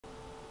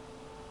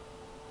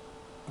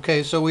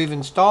Okay, so we've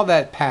installed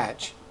that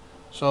patch.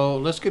 So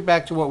let's get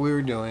back to what we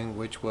were doing,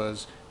 which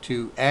was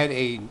to add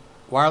a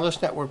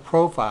wireless network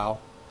profile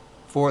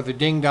for the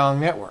Ding Dong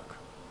network.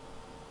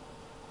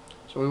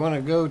 So we want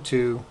to go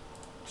to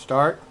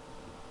Start,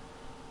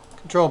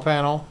 Control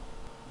Panel,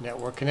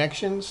 Network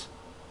Connections,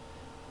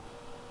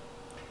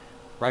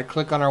 right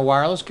click on our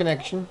wireless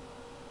connection,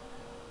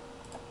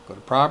 go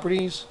to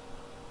Properties,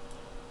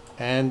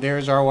 and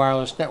there's our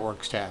Wireless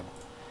Networks tab.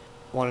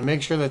 Want to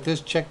make sure that this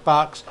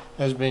checkbox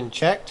has been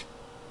checked,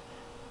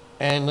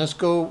 and let's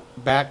go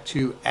back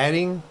to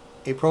adding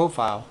a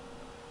profile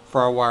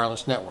for our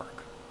wireless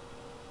network.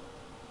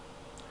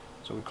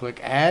 So we click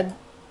Add,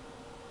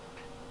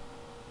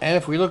 and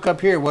if we look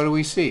up here, what do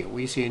we see?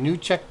 We see a new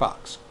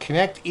checkbox,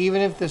 Connect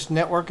even if this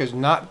network is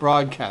not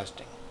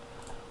broadcasting.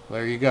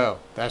 There you go.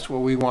 That's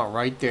what we want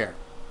right there.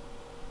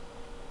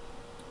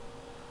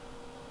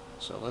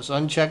 So let's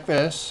uncheck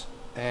this,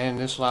 and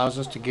this allows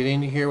us to get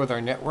into here with our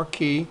network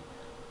key.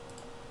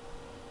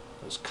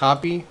 Let's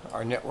copy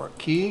our network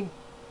key,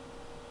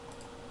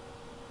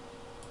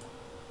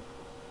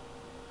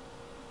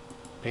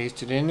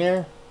 paste it in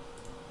there,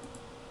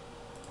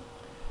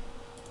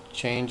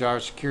 change our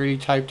security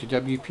type to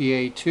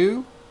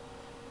WPA2,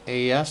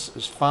 AES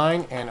is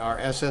fine, and our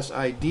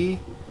SSID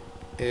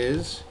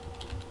is,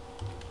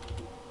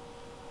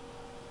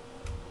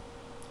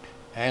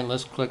 and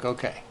let's click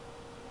OK.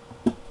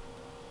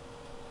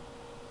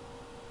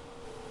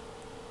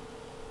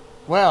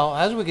 Well,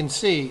 as we can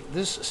see,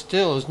 this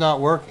still is not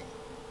working.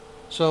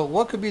 So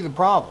what could be the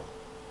problem?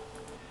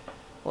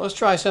 Well, let's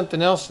try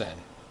something else then.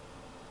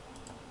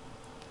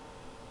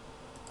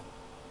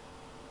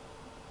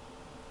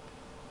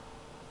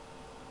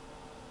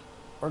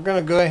 We're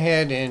going to go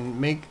ahead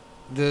and make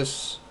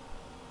this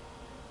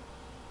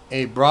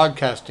a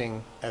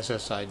broadcasting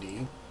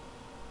SSID.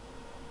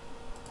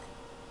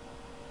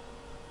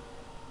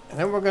 And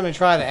then we're going to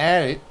try to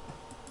add it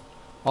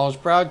while it's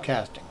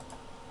broadcasting.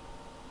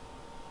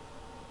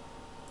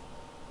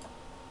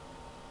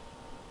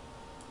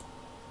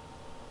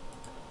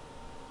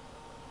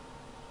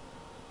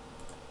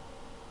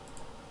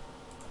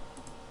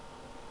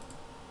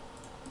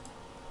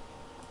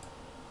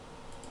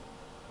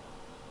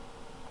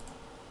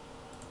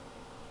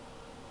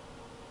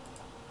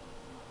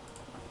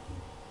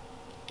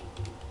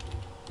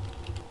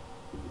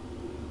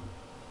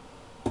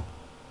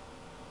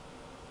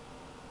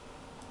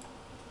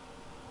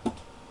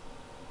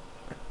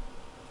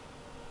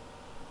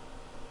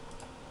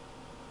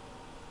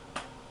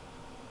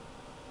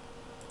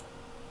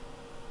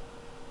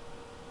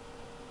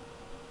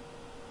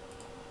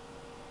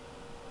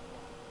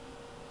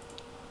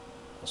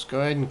 Let's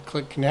go ahead and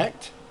click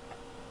Connect.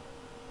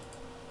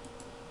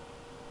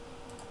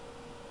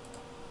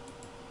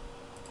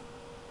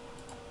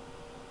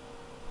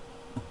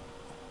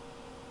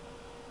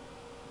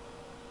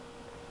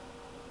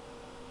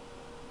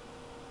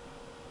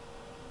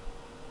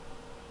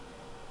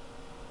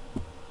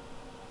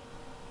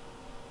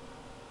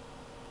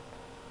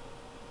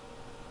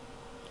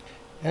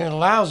 And it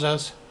allows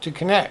us to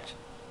connect.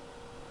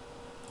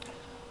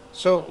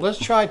 So let's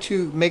try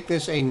to make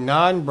this a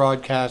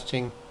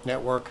non-broadcasting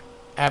network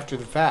after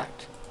the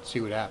fact. See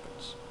what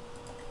happens.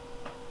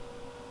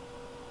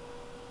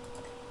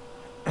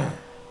 Let's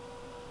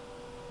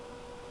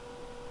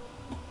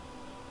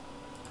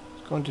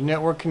go into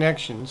Network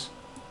Connections,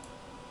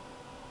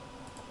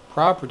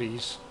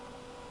 Properties,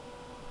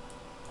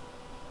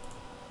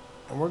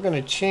 and we're going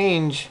to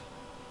change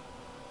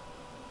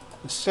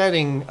the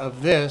setting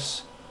of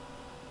this.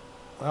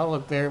 Well,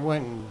 look, there it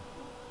went and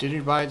did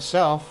it by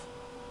itself.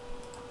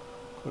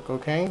 Click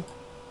OK.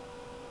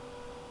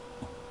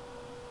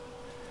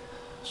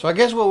 So I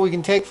guess what we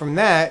can take from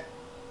that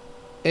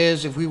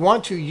is if we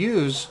want to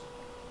use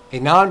a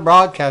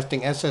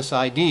non-broadcasting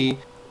SSID,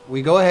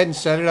 we go ahead and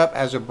set it up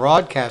as a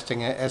broadcasting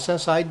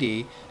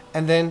SSID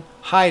and then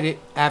hide it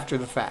after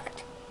the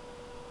fact.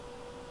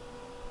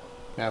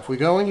 Now if we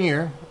go in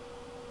here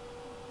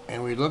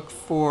and we look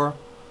for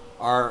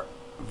our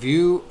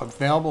view of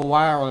available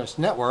wireless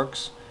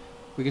networks,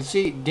 we can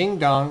see Ding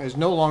Dong is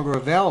no longer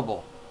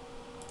available.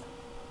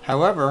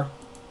 However,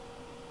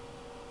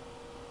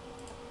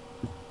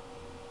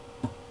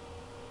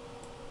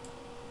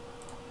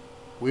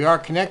 we are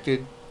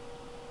connected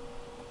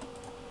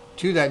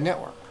to that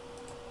network.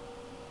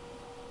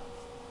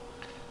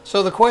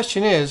 So the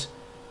question is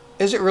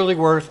it really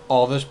worth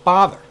all this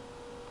bother?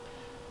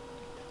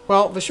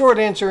 Well, the short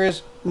answer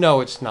is no,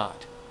 it's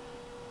not.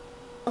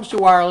 When it comes to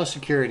wireless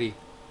security,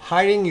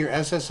 hiding your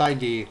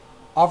SSID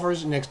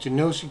offers next to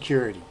no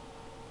security.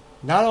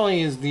 Not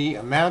only is the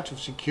amount of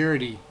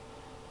security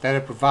that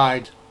it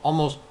provides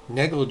almost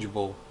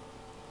negligible,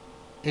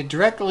 it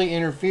directly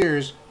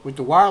interferes with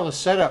the wireless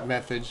setup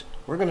methods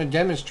we're going to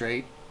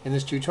demonstrate in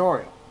this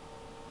tutorial.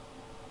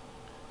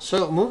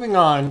 So moving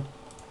on,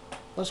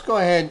 let's go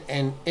ahead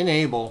and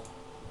enable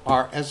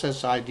our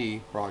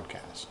SSID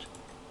broadcast.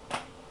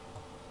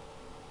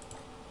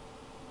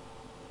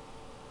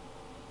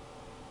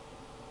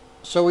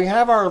 So we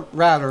have our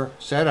router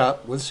set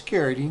up with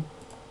security.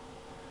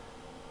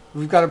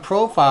 we've got a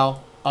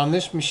profile on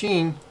this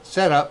machine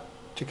set up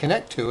to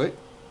connect to it.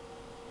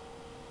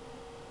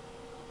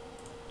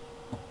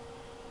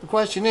 The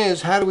question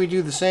is, how do we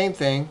do the same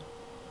thing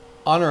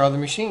on our other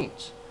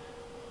machines?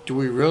 Do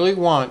we really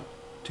want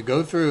to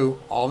go through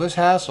all this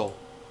hassle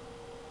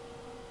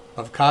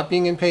of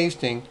copying and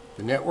pasting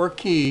the network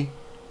key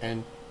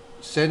and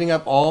setting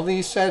up all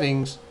these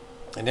settings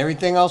and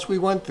everything else we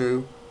went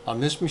through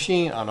on this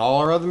machine, on all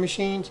our other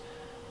machines?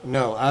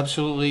 No,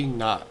 absolutely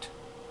not.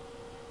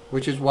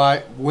 Which is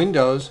why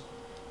Windows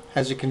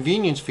has a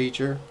convenience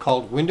feature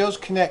called Windows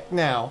Connect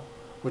Now,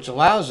 which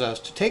allows us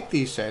to take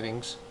these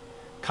settings,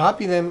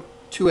 copy them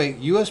to a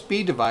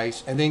USB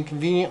device, and then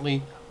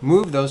conveniently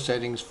move those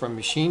settings from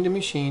machine to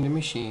machine to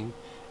machine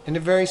in a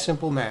very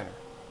simple manner.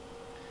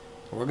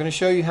 So we're going to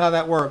show you how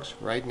that works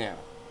right now.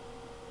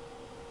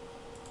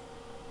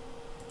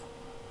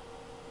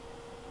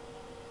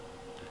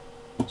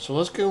 So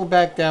let's go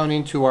back down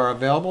into our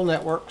available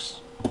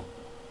networks.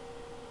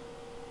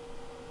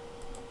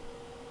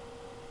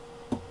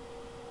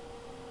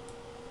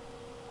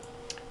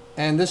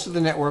 And this is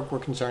the network we're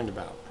concerned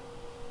about.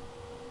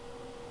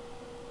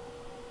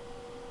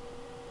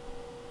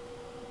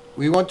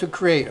 We want to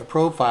create a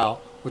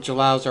profile which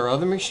allows our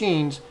other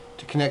machines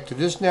to connect to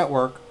this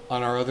network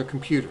on our other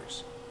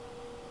computers.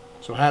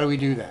 So how do we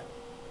do that?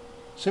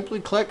 Simply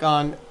click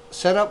on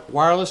Set up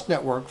Wireless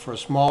Network for a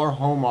smaller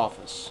home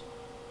office.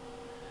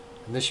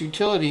 And this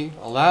utility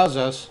allows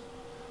us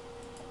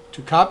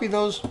to copy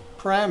those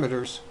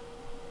parameters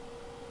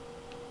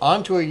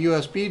onto a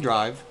USB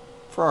drive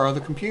for our other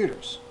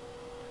computers.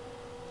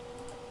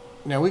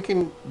 Now we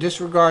can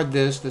disregard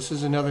this. This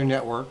is another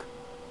network.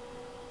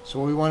 So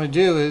what we want to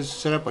do is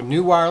set up a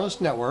new wireless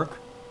network.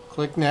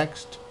 Click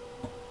Next.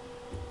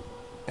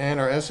 And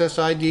our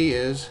SSID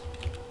is.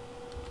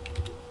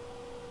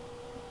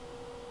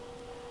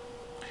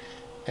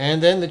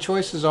 And then the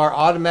choices are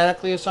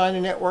automatically assign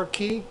a network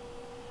key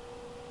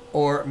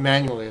or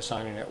manually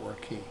assign a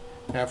network key.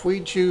 Now if we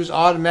choose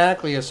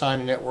automatically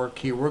assign a network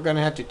key, we're going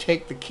to have to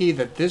take the key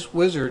that this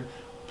wizard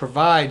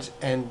provides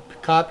and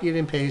copy it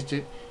and paste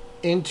it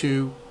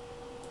into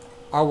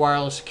our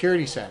wireless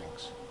security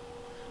settings.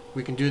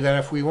 We can do that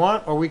if we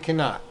want, or we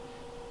cannot.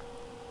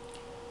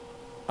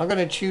 I'm going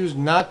to choose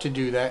not to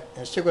do that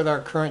and stick with our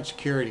current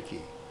security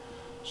key.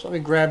 So let me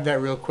grab that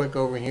real quick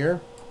over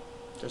here,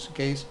 just in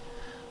case.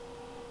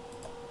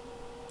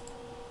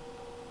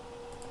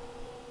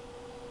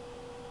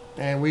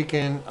 And we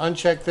can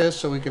uncheck this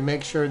so we can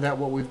make sure that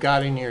what we've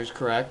got in here is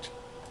correct.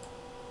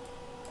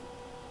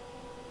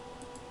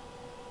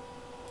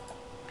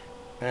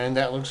 And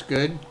that looks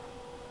good.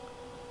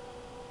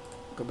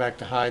 Go back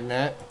to hiding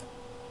that.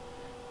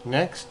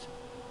 Next.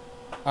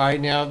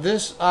 Alright, now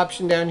this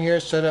option down here,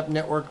 set up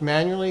network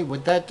manually,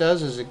 what that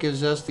does is it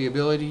gives us the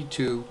ability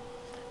to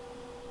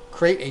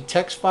create a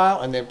text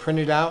file and then print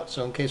it out.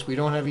 So in case we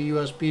don't have a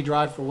USB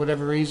drive for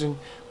whatever reason,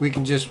 we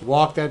can just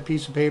walk that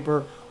piece of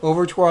paper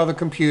over to our other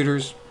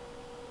computers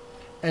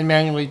and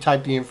manually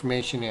type the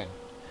information in.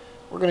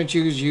 We're going to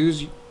choose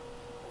use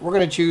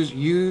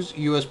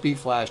USB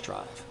flash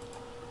drive.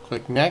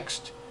 Click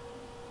Next.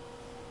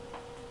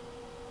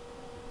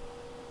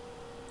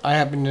 I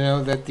happen to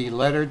know that the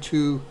letter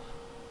to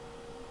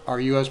our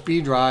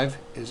USB drive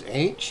is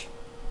H.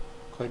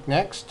 Click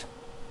Next.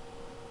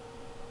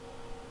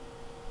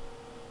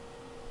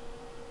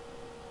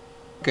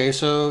 Okay,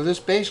 so this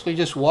basically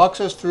just walks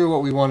us through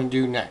what we want to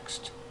do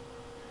next.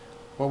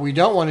 What we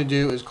don't want to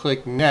do is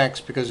click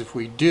Next, because if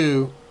we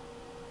do,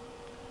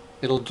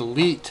 it'll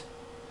delete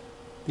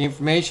the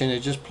information it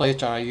just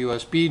placed on our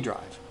USB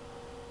drive.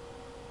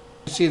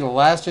 You see, the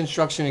last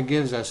instruction it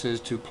gives us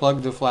is to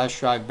plug the flash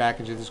drive back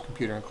into this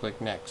computer and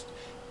click Next.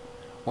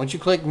 Once you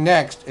click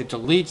Next, it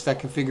deletes that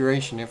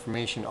configuration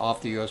information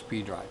off the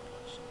USB drive.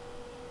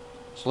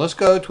 So let's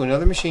go to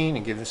another machine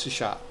and give this a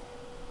shot.